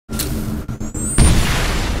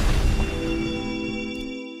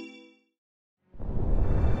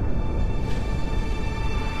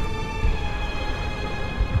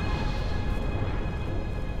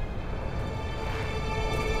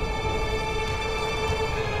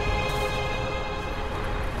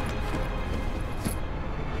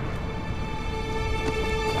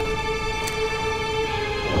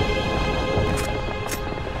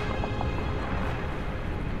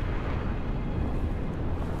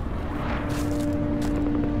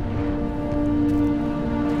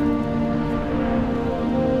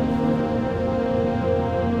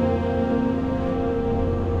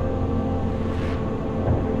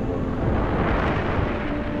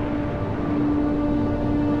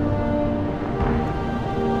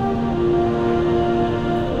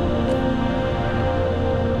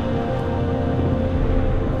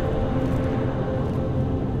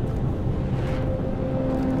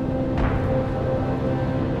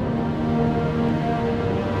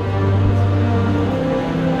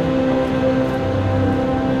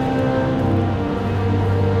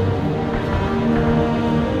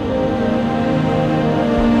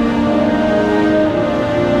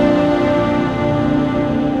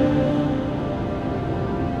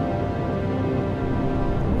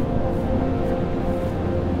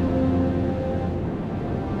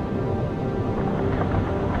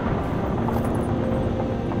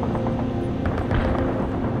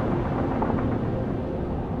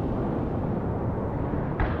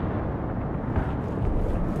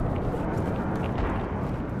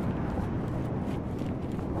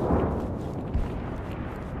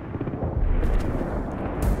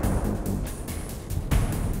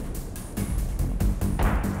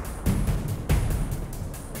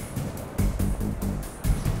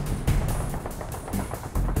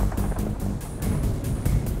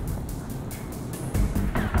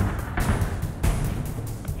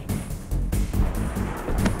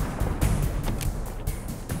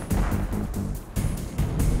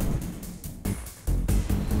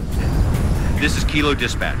This is Kilo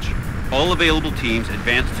Dispatch. All available teams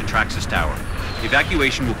advance to Traxus Tower.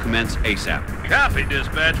 Evacuation will commence ASAP. Copy,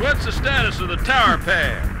 Dispatch. What's the status of the tower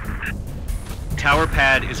pad? Tower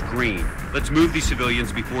pad is green. Let's move these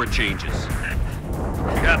civilians before it changes.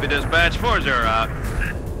 Copy, Dispatch. 4-0 out.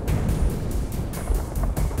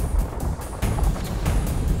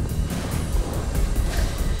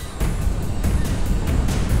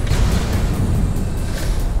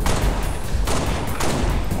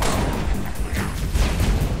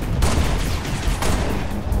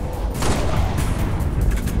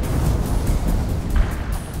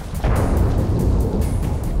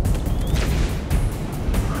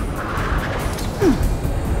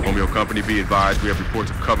 Company be advised, we have reports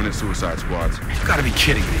of Covenant suicide squads. You've got to be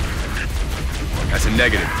kidding me. That's a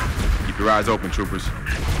negative. Keep your eyes open, troopers.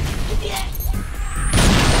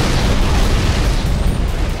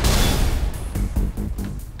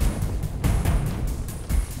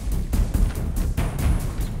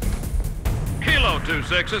 Kilo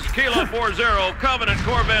 2-6, Kilo 4-0, Covenant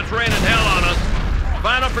corvettes raining hell on us.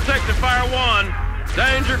 Final protective fire 1.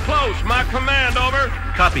 Danger close, my command, over.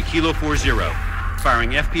 Copy, Kilo 4-0.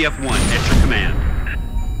 Firing FPF-1 at your command.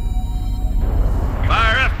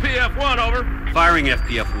 Fire FPF-1, over. Firing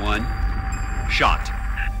FPF-1. Shot.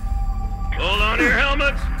 Hold on to your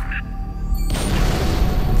helmets.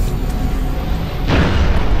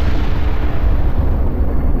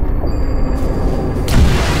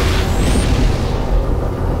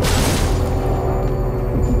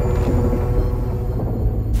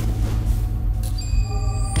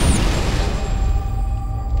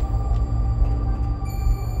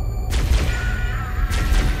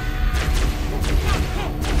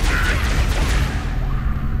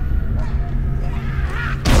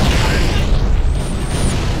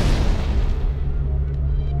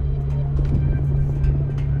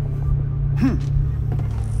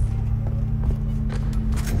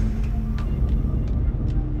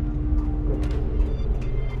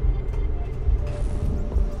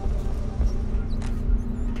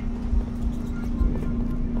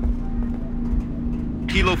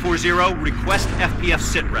 Kilo 4-0, request FPF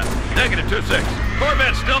sitrep. Negative 2-6.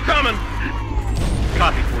 Corvette's still coming.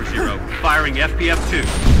 Copy 4-0. Firing FPF-2.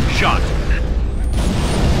 Shot.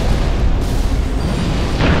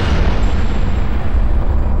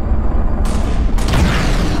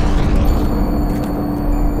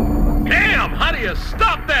 Damn! How do you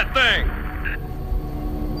stop that thing?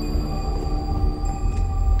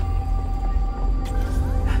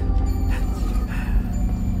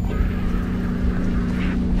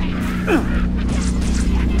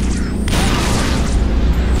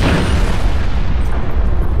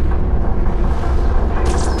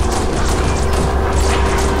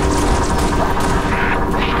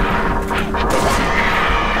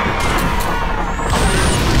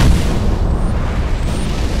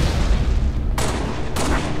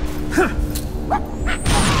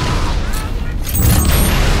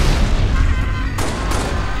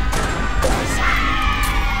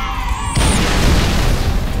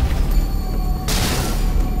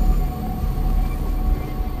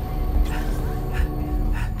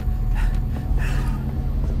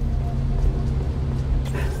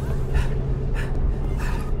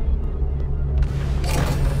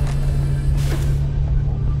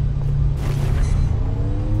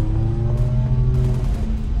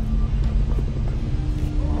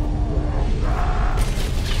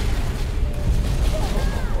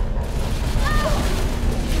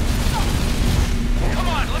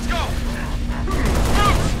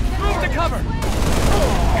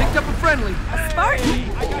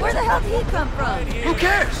 Where the hell did he come from? Who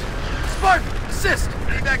cares? Spartan, assist!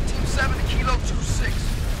 Evac Team 7 to Kilo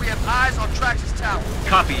 2-6. We have eyes on Traxus Tower.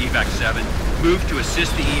 Copy, Evac 7. Move to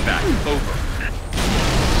assist the evac. Over.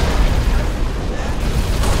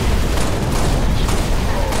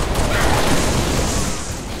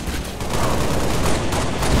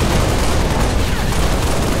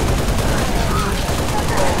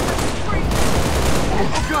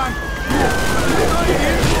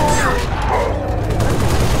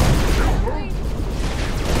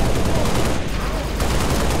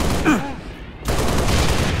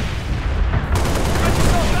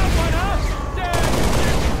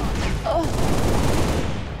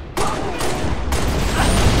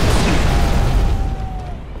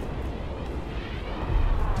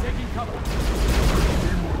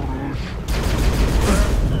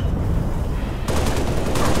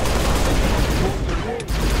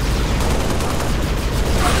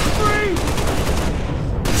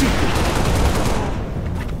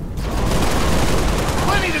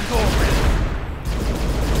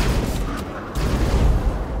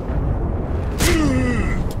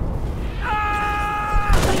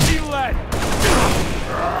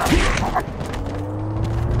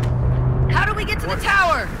 to the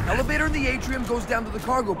tower! Elevator in the atrium goes down to the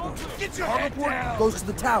cargo port. Cargo port goes to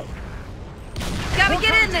the tower. Gotta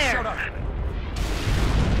get in there!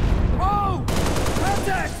 Whoa!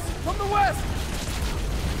 Contacts from the west!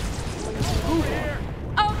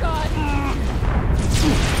 Oh god!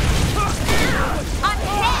 I'm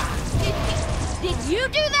hit! Did you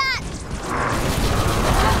do that?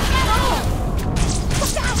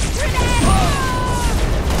 Look out! Grenade!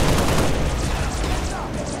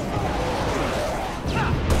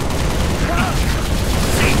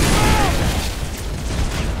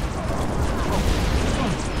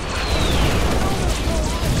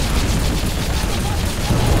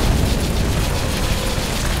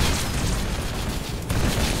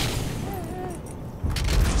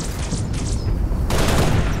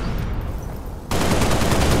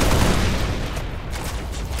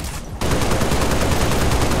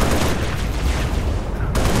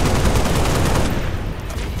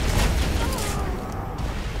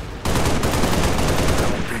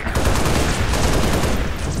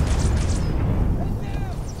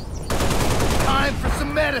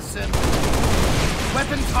 Medicine.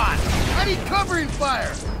 Weapons hot. I need covering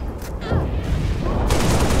fire.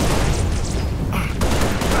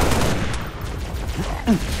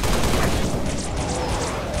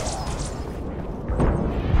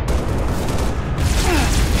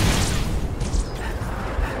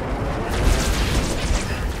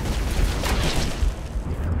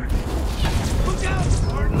 Look out,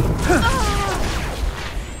 Martin.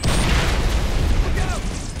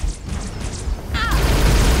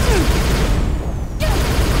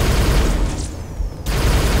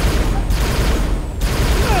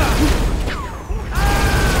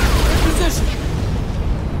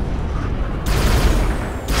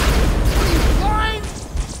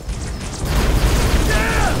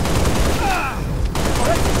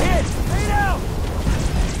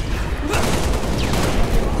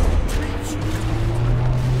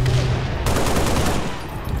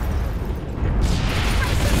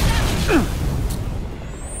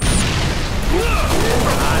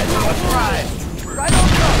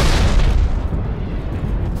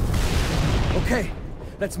 Okay,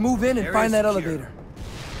 let's move in and find that elevator.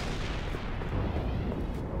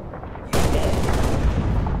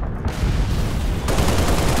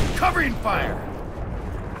 Covering fire.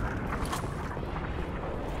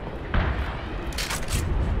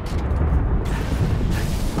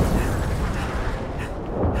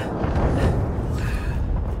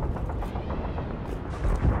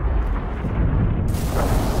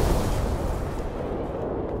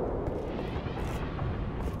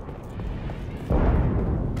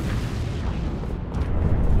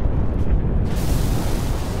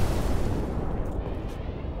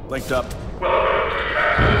 Linked up.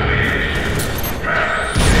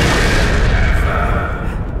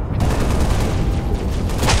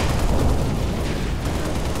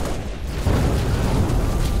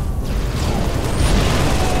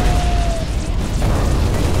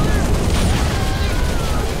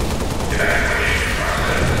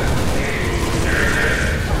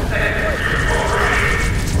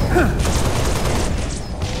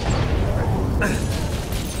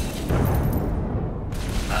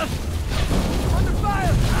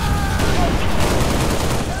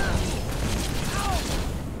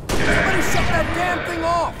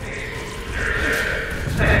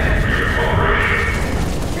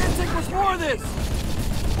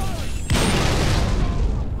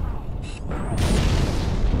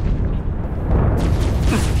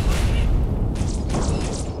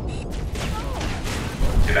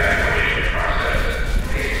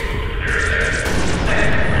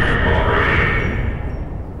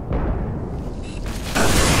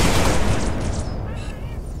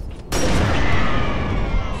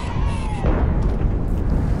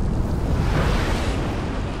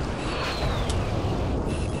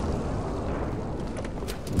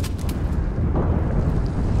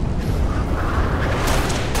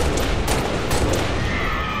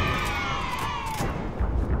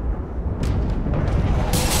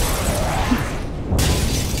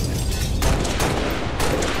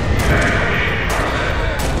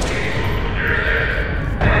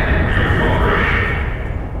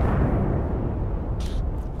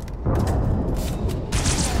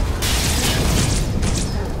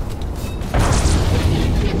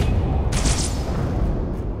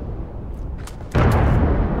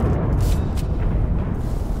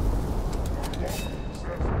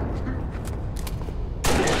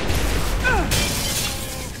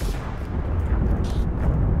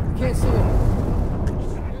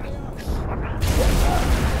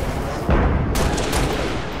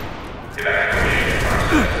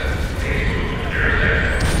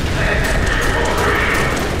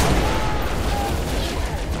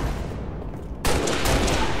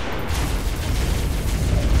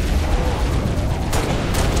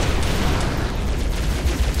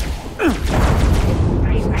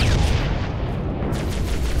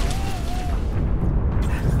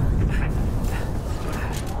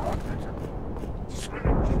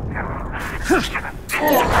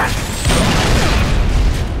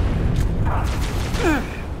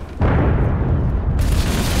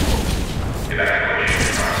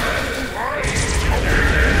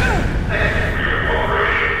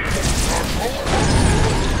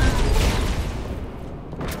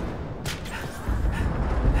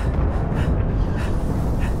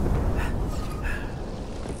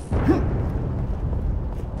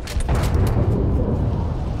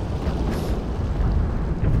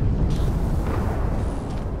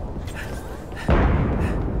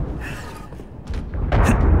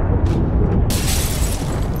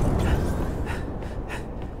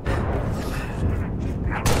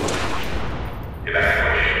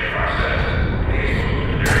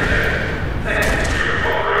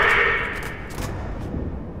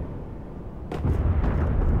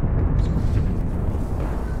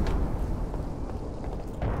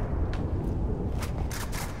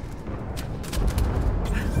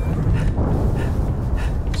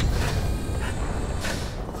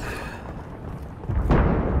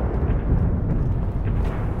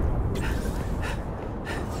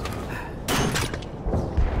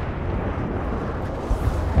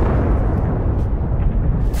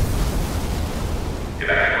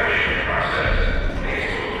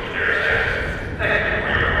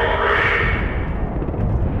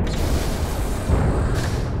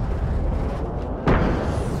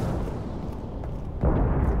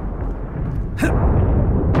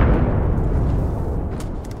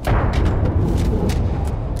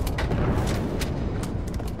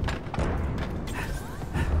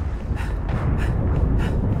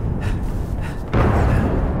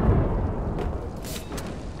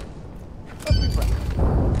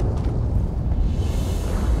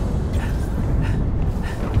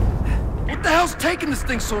 taking this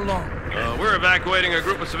thing so long? We're evacuating a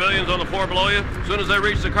group of civilians on the floor below you. As soon as they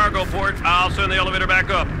reach the cargo port, I'll send the elevator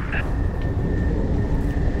back up.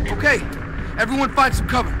 Okay, everyone find some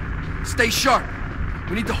cover. Stay sharp.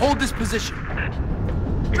 We need to hold this position.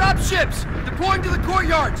 Drop ships! Deploying to the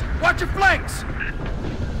courtyards! Watch your flanks!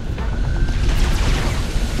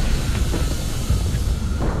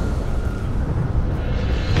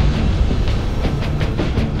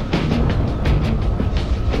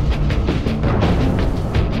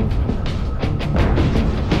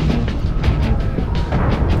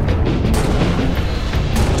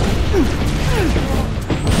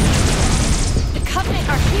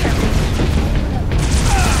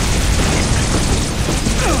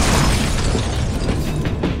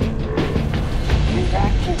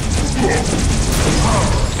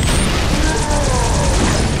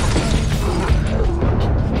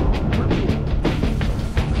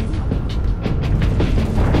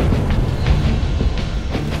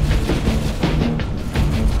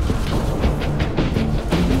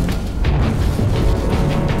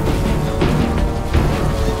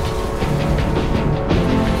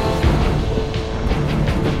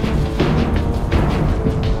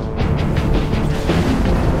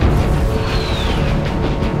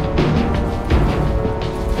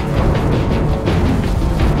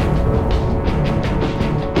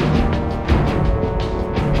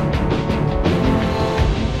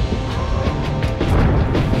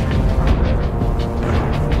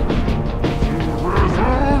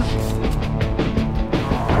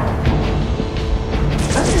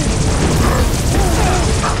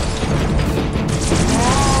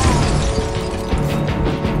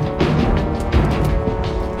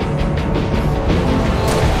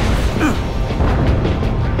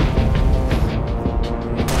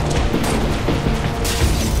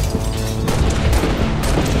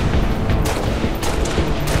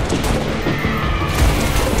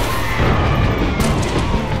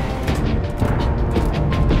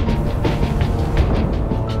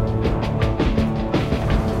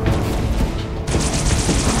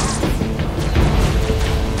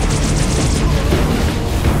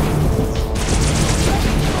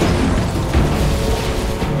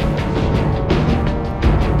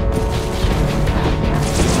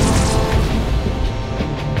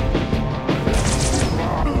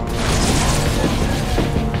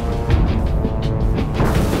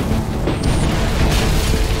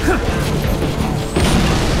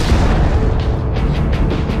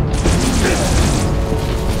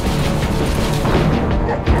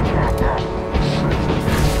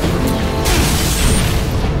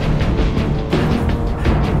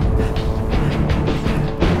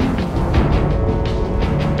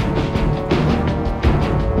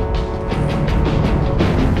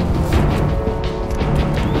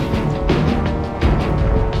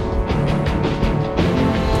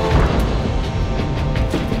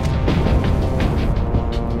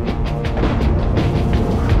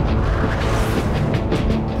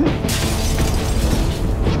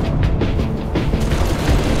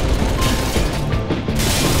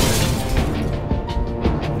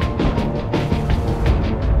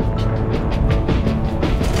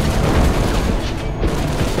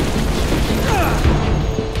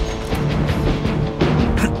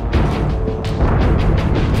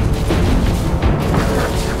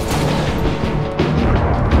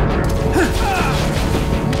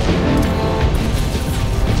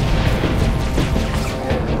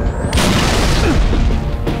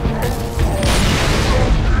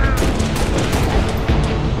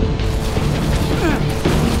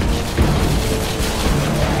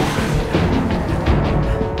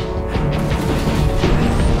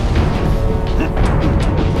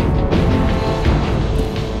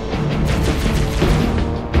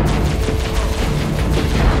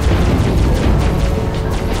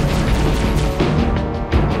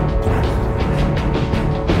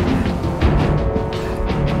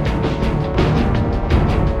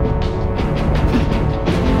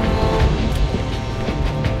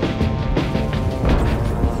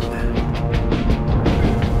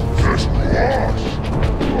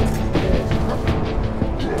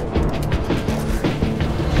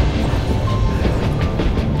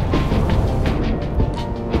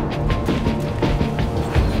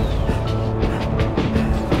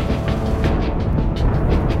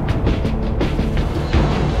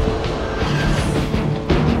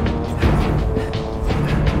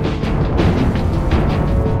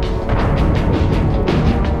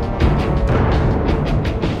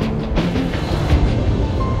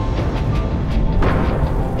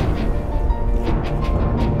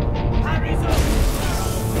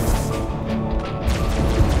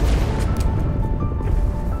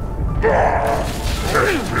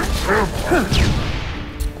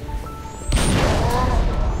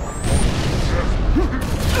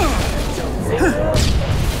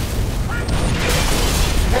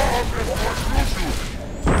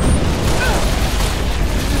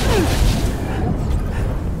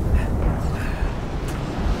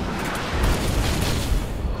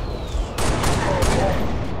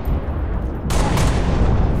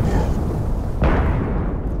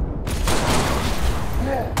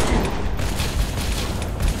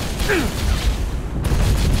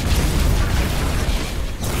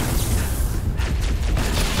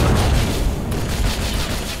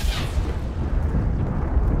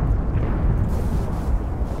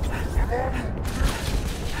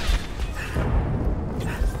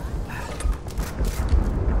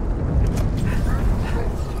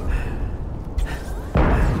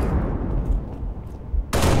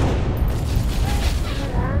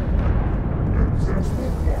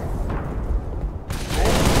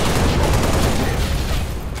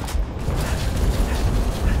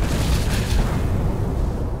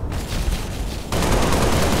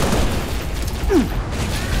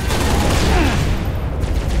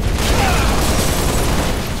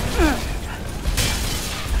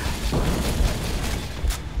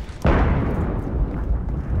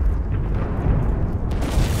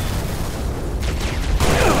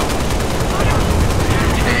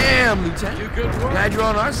 Glad you're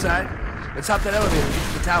on our side. Let's hop that elevator and get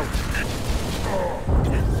to the tower.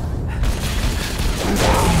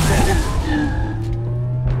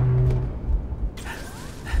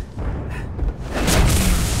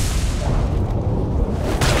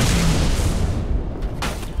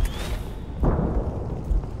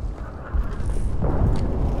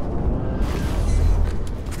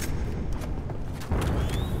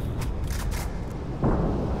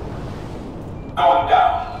 Going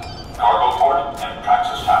down. Cargo port and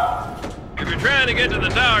Traxus Tower. If you're trying to get to the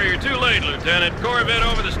tower, you're too late, Lieutenant. Corvette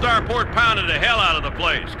over the starport pounded the hell out of the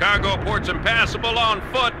place. Cargo port's impassable on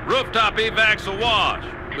foot. Rooftop evac's awash.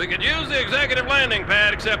 We could use the executive landing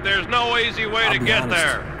pad, except there's no easy way to get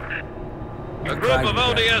there. A group of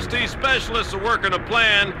ODST specialists are working a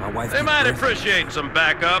plan. They might appreciate some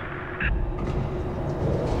backup.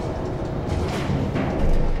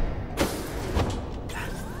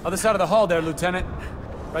 Other side of the hall there, Lieutenant.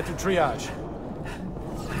 Right through triage.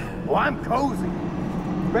 Well, I'm cozy.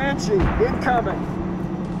 Banshee, incoming.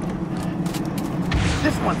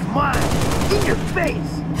 This one's mine. In your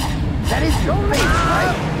face. That is your face,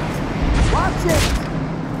 right? Watch it!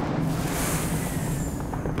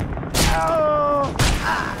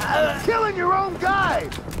 Oh! Killing your own guy!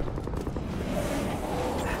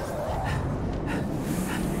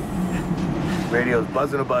 Radio's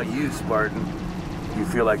buzzing about you, Spartan. You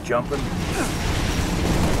feel like jumping?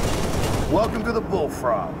 Welcome to the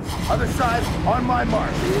Bullfrogs. Other side, on my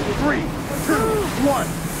mark. 3, 2, 1,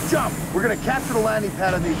 jump! We're gonna capture the landing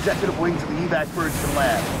pad on the executive wing to the evac birds can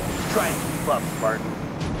land. Try and keep up, Spartan.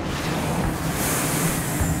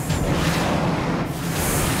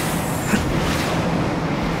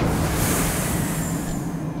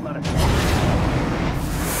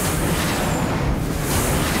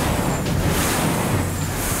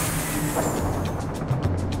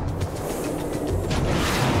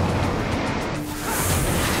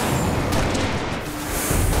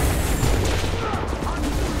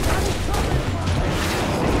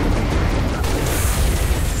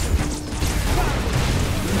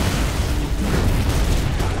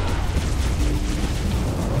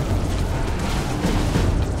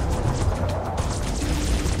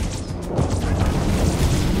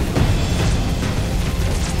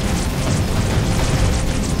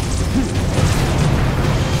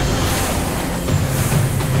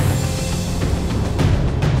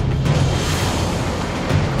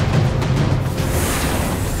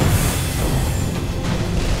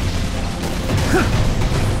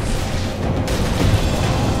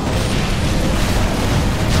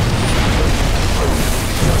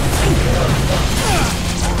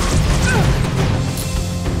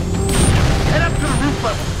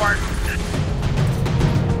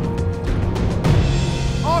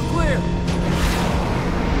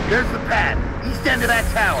 There's the pad. East end of that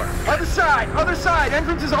tower. Other side! Other side!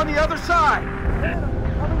 Entrance is on the other side!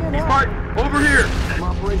 Spartan, over here! I'm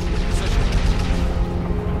operational position.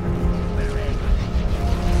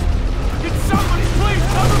 Get somebody, please!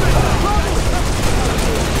 Cover me!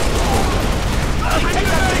 Take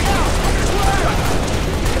that thing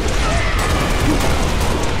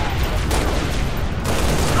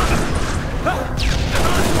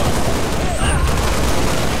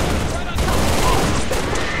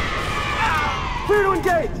Clear to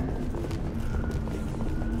engage!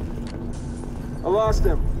 I lost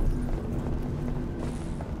him.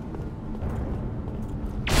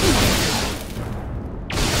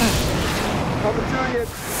 Coming to you.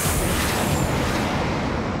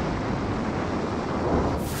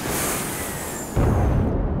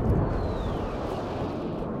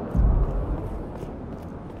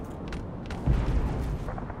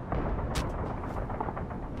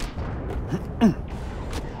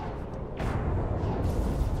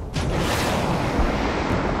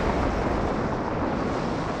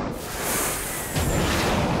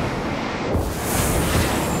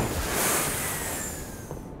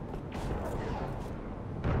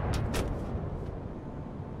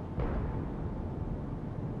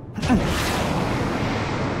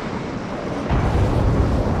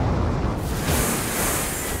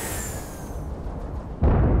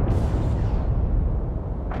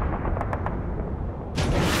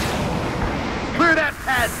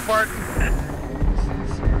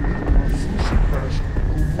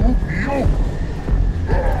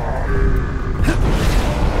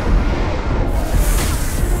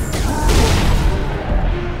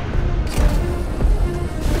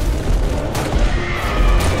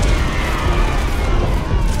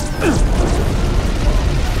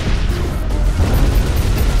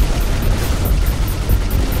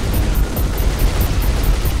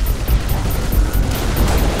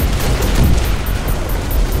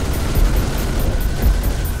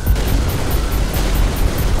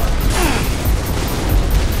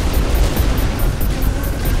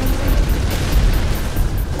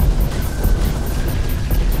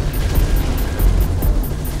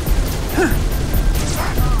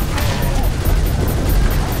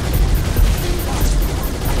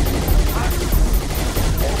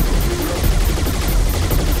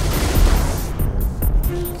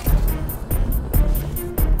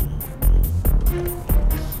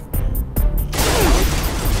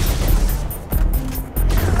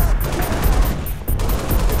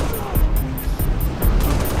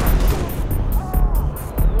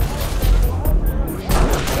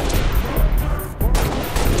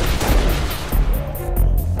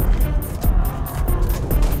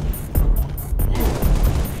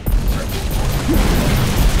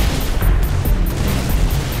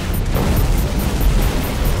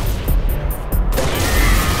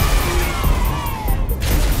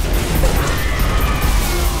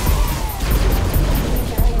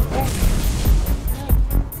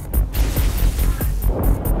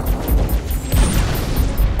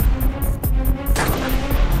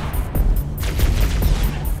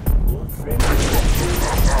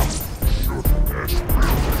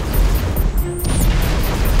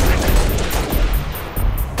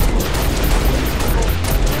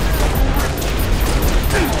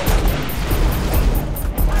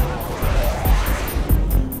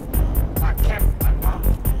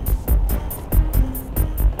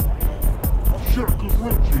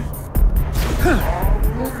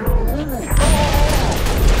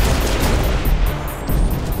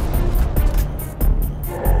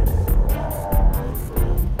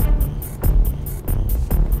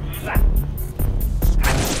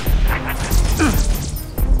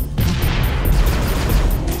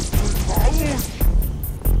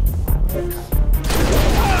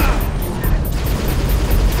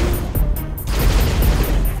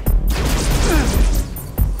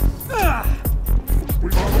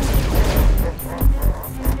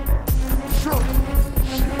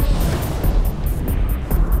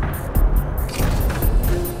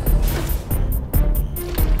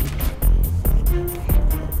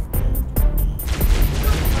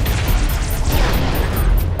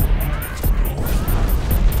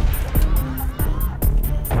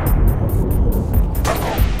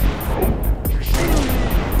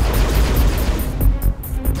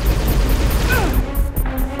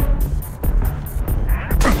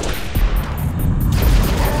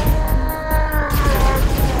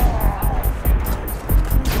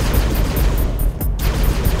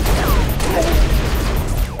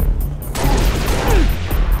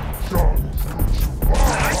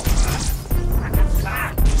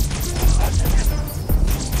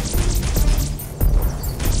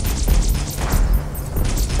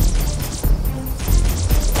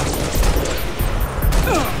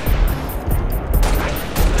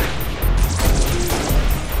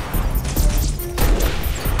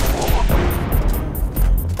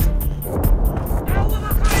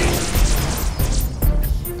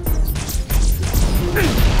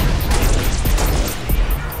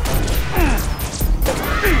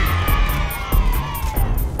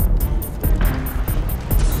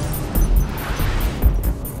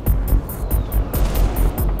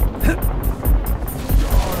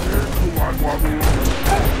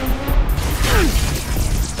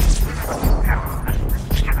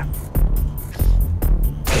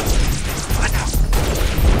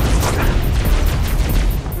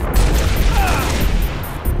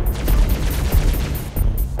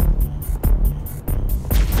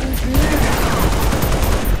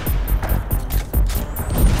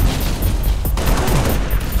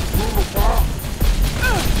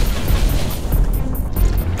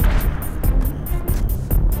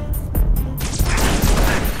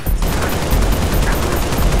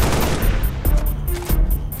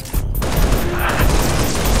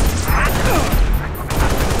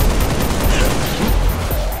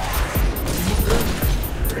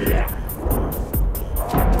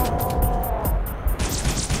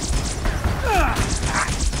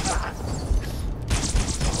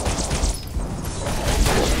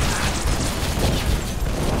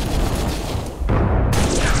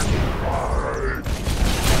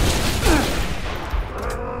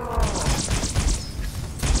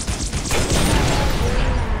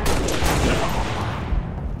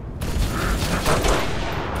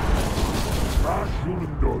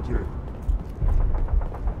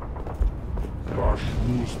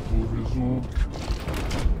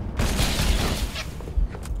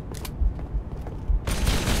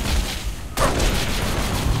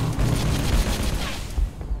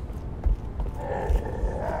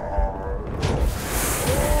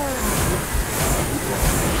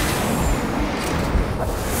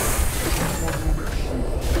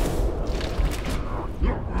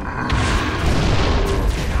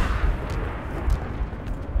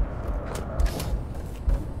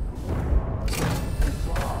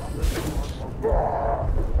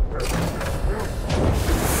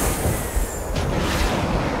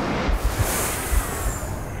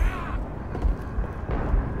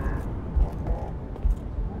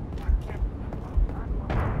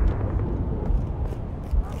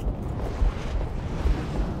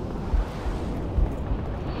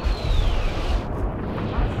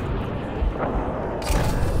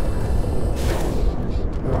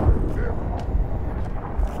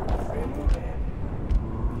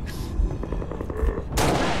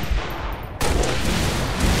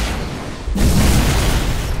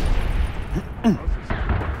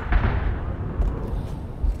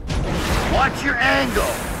 Watch your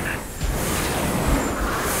angle!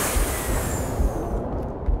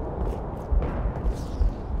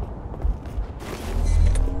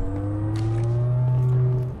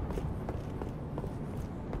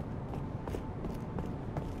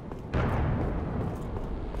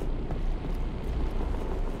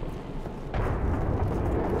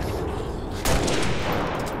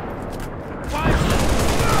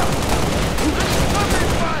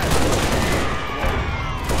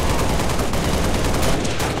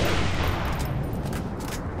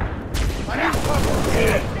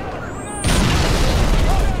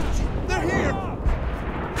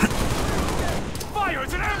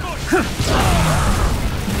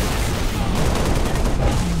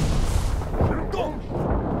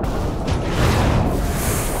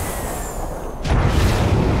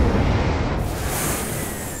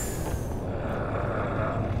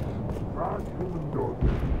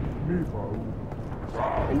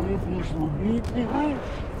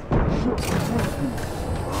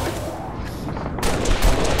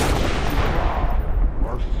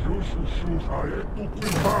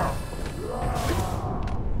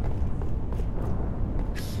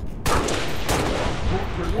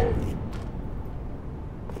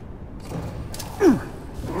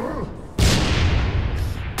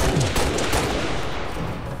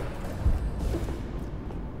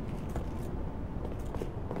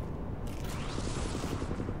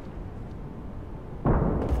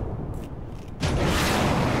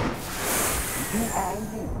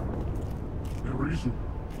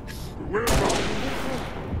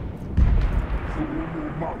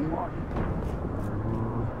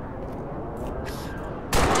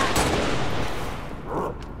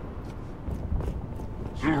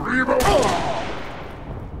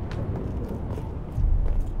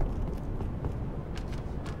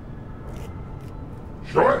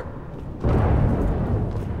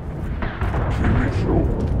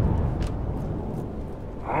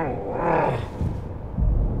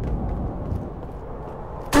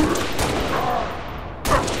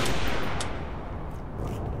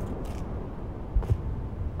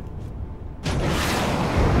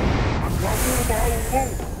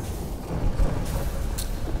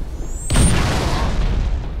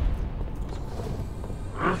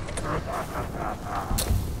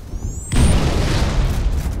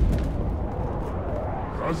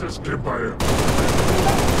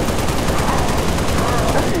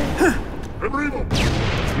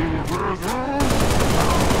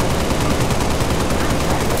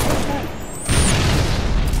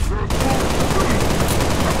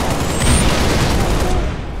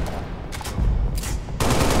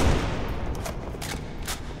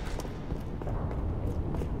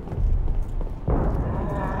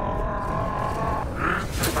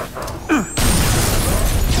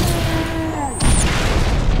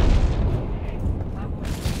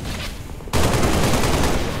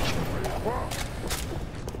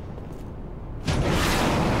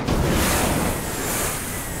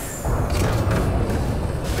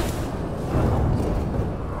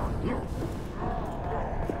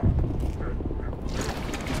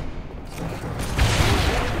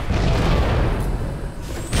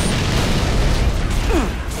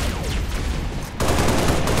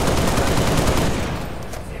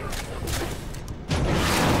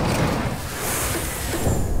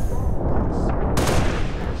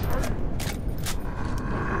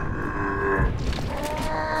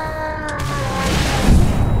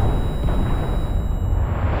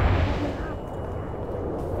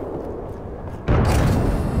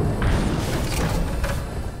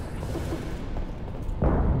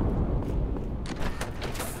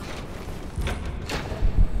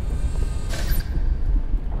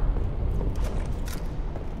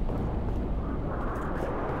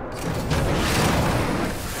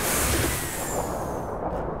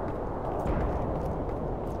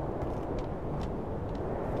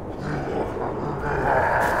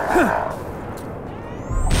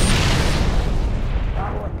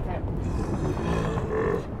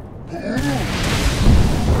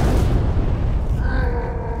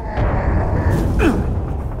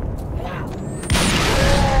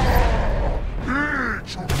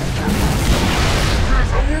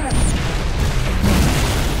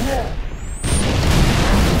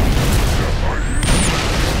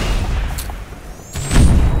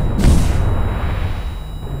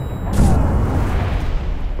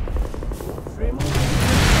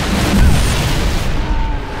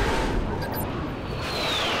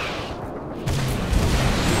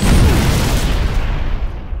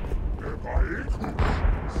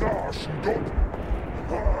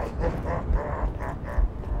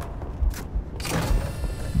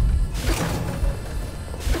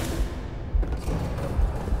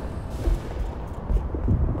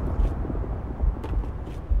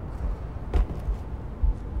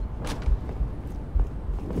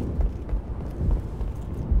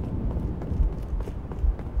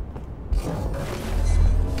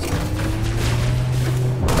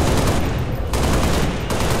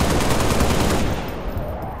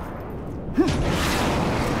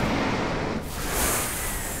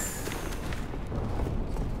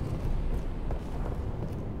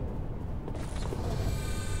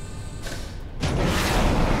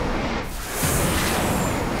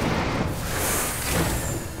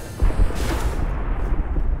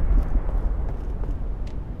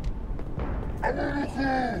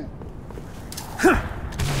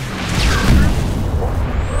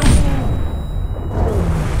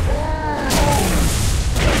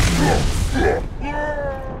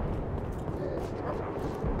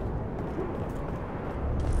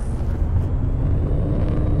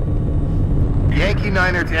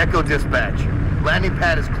 Yankee 9er to Echo Dispatch. Landing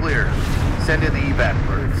pad is clear. Send in the evac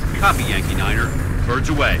birds. Copy, Yankee 9er. Birds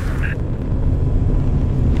away.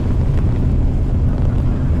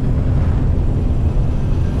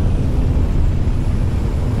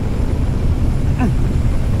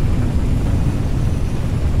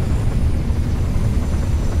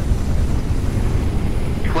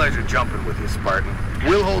 Pleasure jumping with you, Spartan.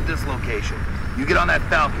 We'll hold this location. You get on that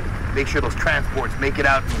Falcon. Make sure those transports make it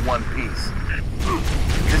out in one piece.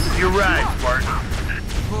 This is your ride, Spartan.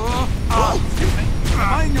 Am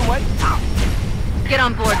I in your way? Get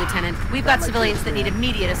on board, Lieutenant. We've got civilians that need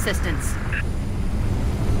immediate assistance.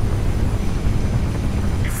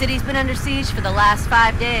 The city's been under siege for the last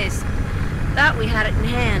 5 days. Thought we had it in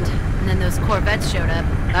hand, and then those corvettes showed up.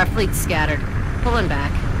 Our fleet's scattered. Pulling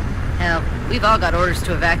back. Hell, we've all got orders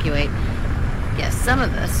to evacuate. Guess some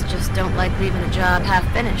of us just don't like leaving a job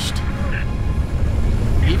half-finished.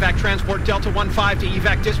 Evac transport Delta 1-5 to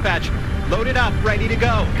evac dispatch. Loaded up, ready to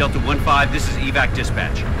go. Delta 1-5, this is evac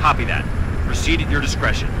dispatch. Copy that. Proceed at your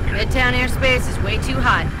discretion. Midtown airspace is way too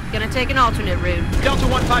hot. Gonna take an alternate route. Delta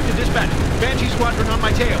 1-5 to dispatch. Banshee squadron on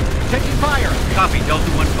my tail. Taking fire. Copy, Delta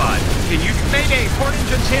 1-5. Can you... Mayday, port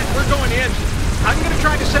engine's hit. We're going in. I'm gonna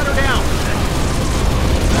try to set her down.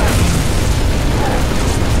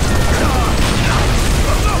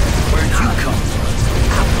 Where'd you come from?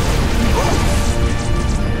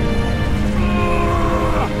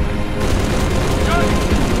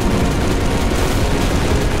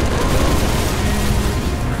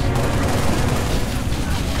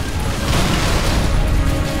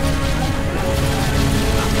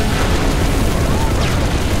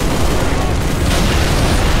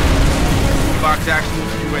 Fox Actual,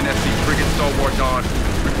 UNSC frigate Stalwart Dawn.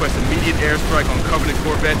 Request immediate airstrike on Covenant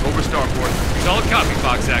Corvette over starport. Solid copy,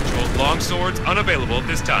 Fox Actual. Long swords unavailable at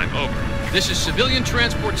this time. Over. This is civilian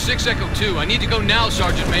transport 6 Echo 2. I need to go now,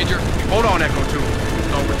 Sergeant Major. Hold on, Echo 2.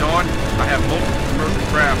 Stalwart Dawn, I have multiple commercial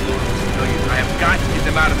craft loaded with civilians. I have got to get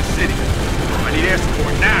them out of the city. I need air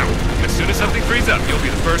support now. As soon as something frees up, you'll be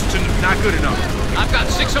the first to... Not good enough. I've got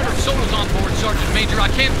 600 solos on board, Sergeant Major. I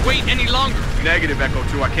can't wait any longer. Negative, Echo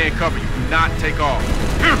 2. I can't cover you. Do not take off.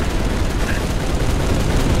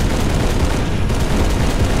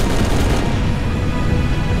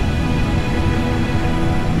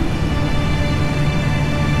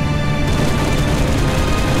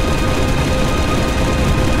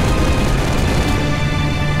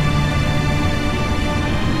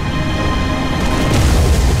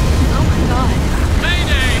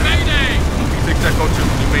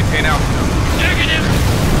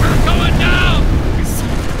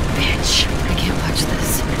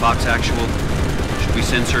 Fox Actual, should we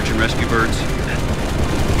send search and rescue birds?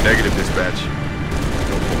 Negative, dispatch.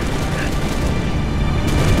 No point.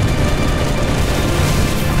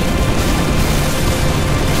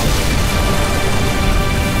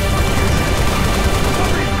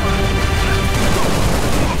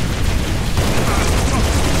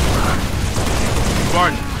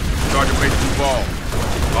 Spartan, Sergeant Major Duval.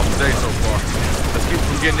 Awful day so far. Let's keep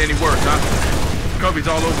from getting any worse, huh? Coverage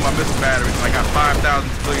all over my missile batteries. I got 5,000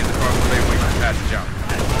 civilians across the bay waiting for passage out.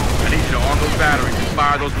 I need you to arm those batteries and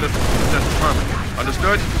fire those missiles to the central permanent.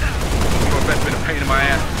 Understood? Corvette's been a pain in my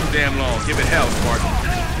ass for too damn long. Give it hell, Spartan.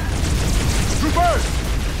 Troopers!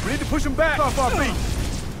 We need to push them back off our feet.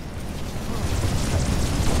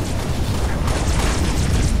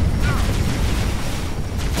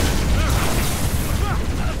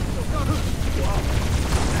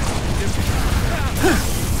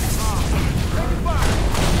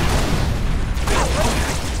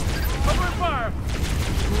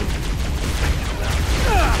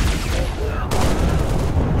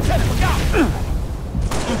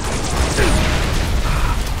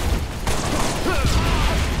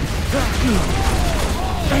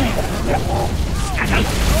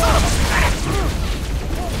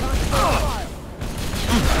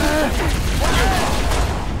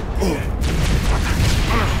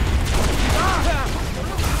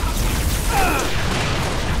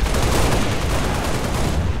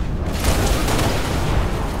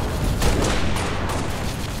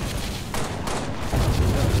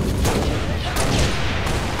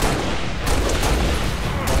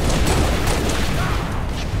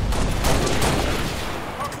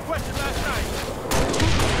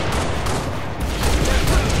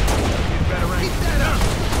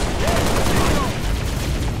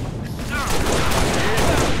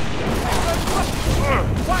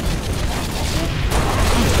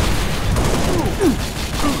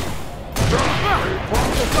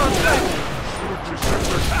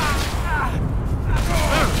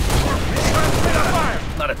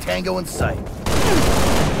 Not a tango in sight.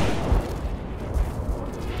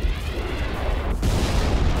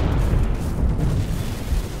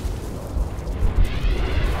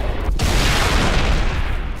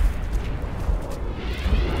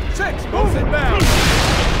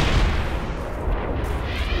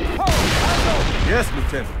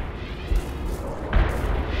 Lieutenant.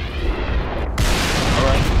 All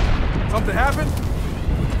right. Something happened?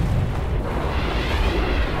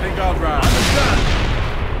 I think I'll drive.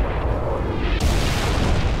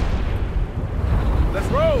 Let's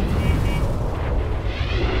roll!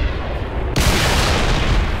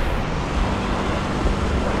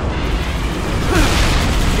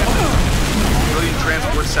 Civilian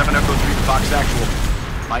transport 7 Echo 3 to Fox Actual.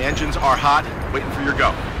 My engines are hot, waiting for your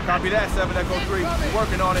go. Copy that, 7 Echo 3. We're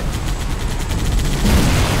working on it.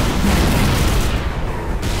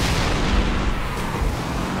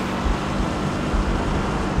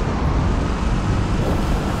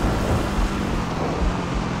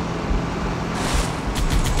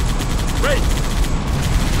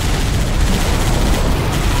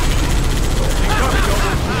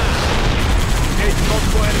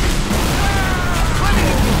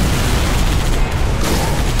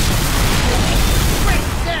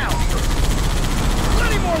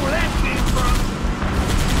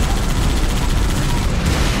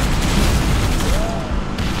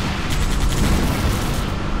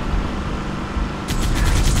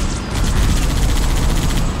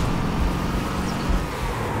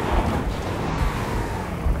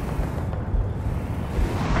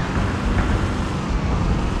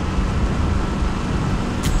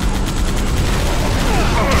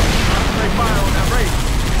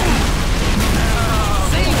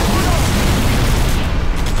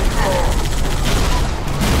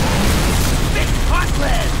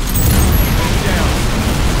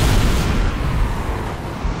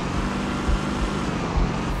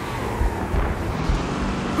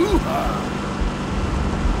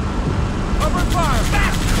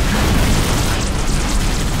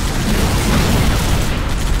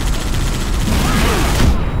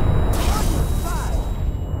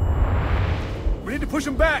 Push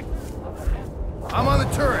him back! I'm on the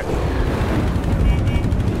turret.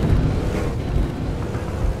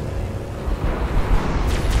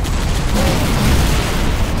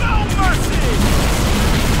 No mercy!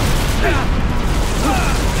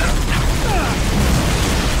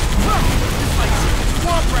 It's like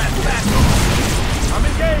swamp rat back. I'm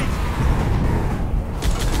engaged.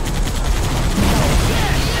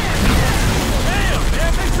 Damn,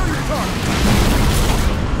 man, make sure you're target.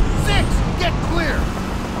 6, get clear.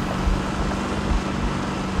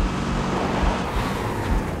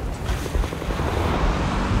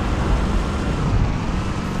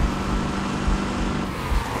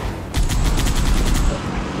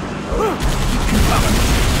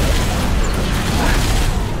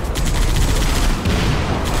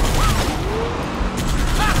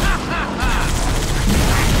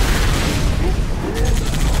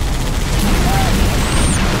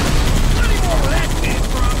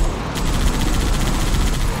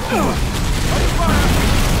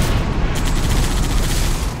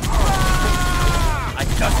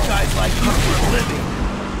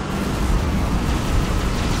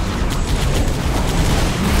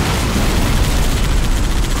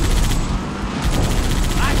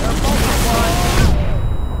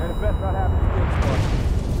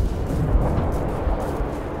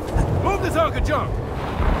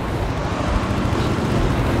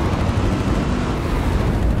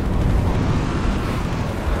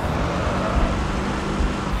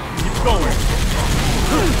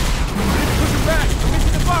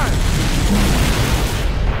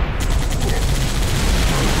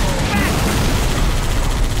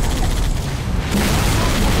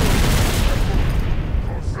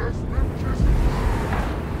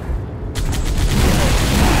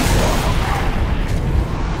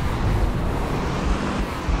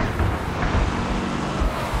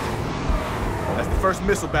 First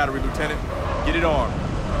missile battery, Lieutenant. Get it armed.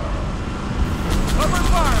 Cover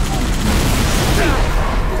fire!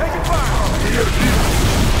 Taking fire!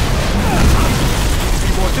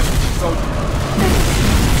 Need more distance, soldier.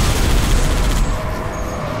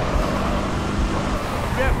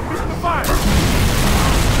 We have permission to fire!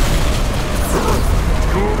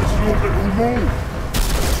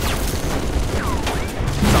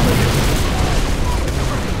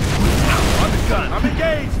 On the gun. I'm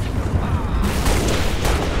engaged!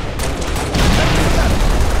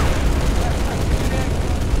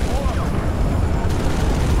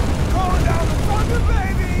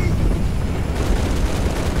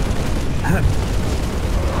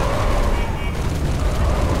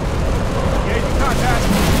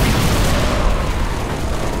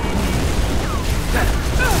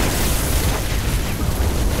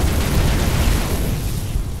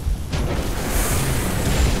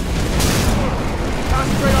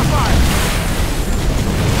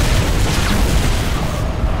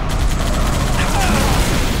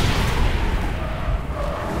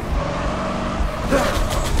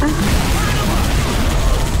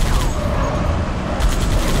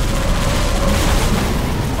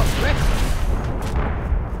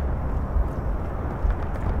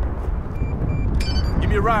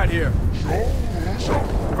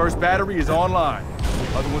 First battery is online.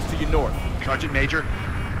 Other one's to your north. Sergeant Major,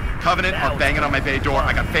 Covenant are banging on my bay door.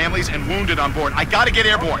 I got families and wounded on board. I gotta get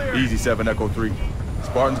airborne. Easy, 7 Echo 3.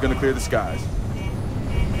 Spartan's gonna clear the skies.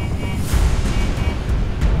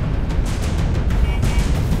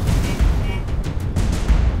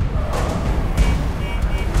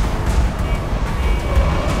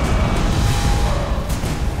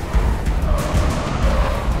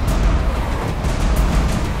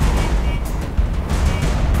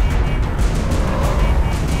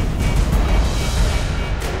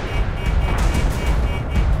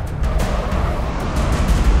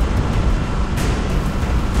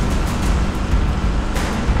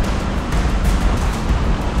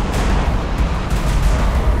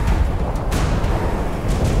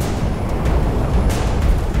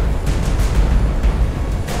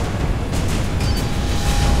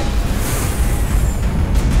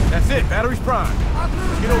 Battery's prime.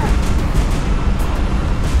 Get over here.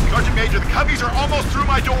 Sergeant Major, the Cubbies are almost through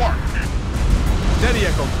my door. Steady,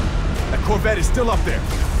 Echo. That Corvette is still up there.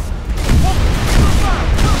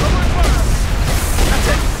 That's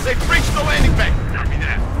it. They've reached the landing bay. Copy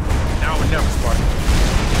that. Now or never, Spartan.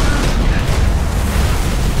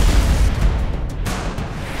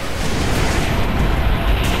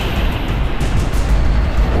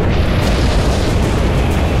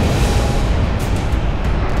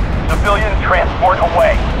 Civilian transport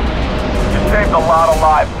away. You saved a lot of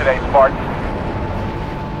lives today, Spartan.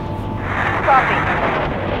 Copy.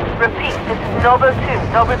 Repeat, this is Noble 2,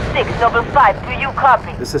 Noble 6, Noble 5. Do you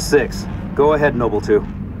copy? This is 6. Go ahead, Noble 2. We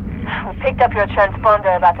picked up your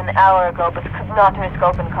transponder about an hour ago, but could not risk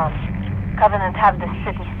open comms. Covenant have the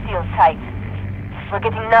city sealed tight. We're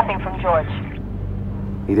getting nothing from George.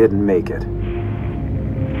 He didn't make it.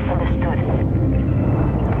 Understood.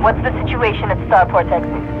 What's the situation at Starport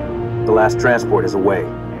exit? The last transport is away.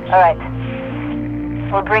 All right.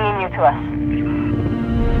 We're bringing you to us.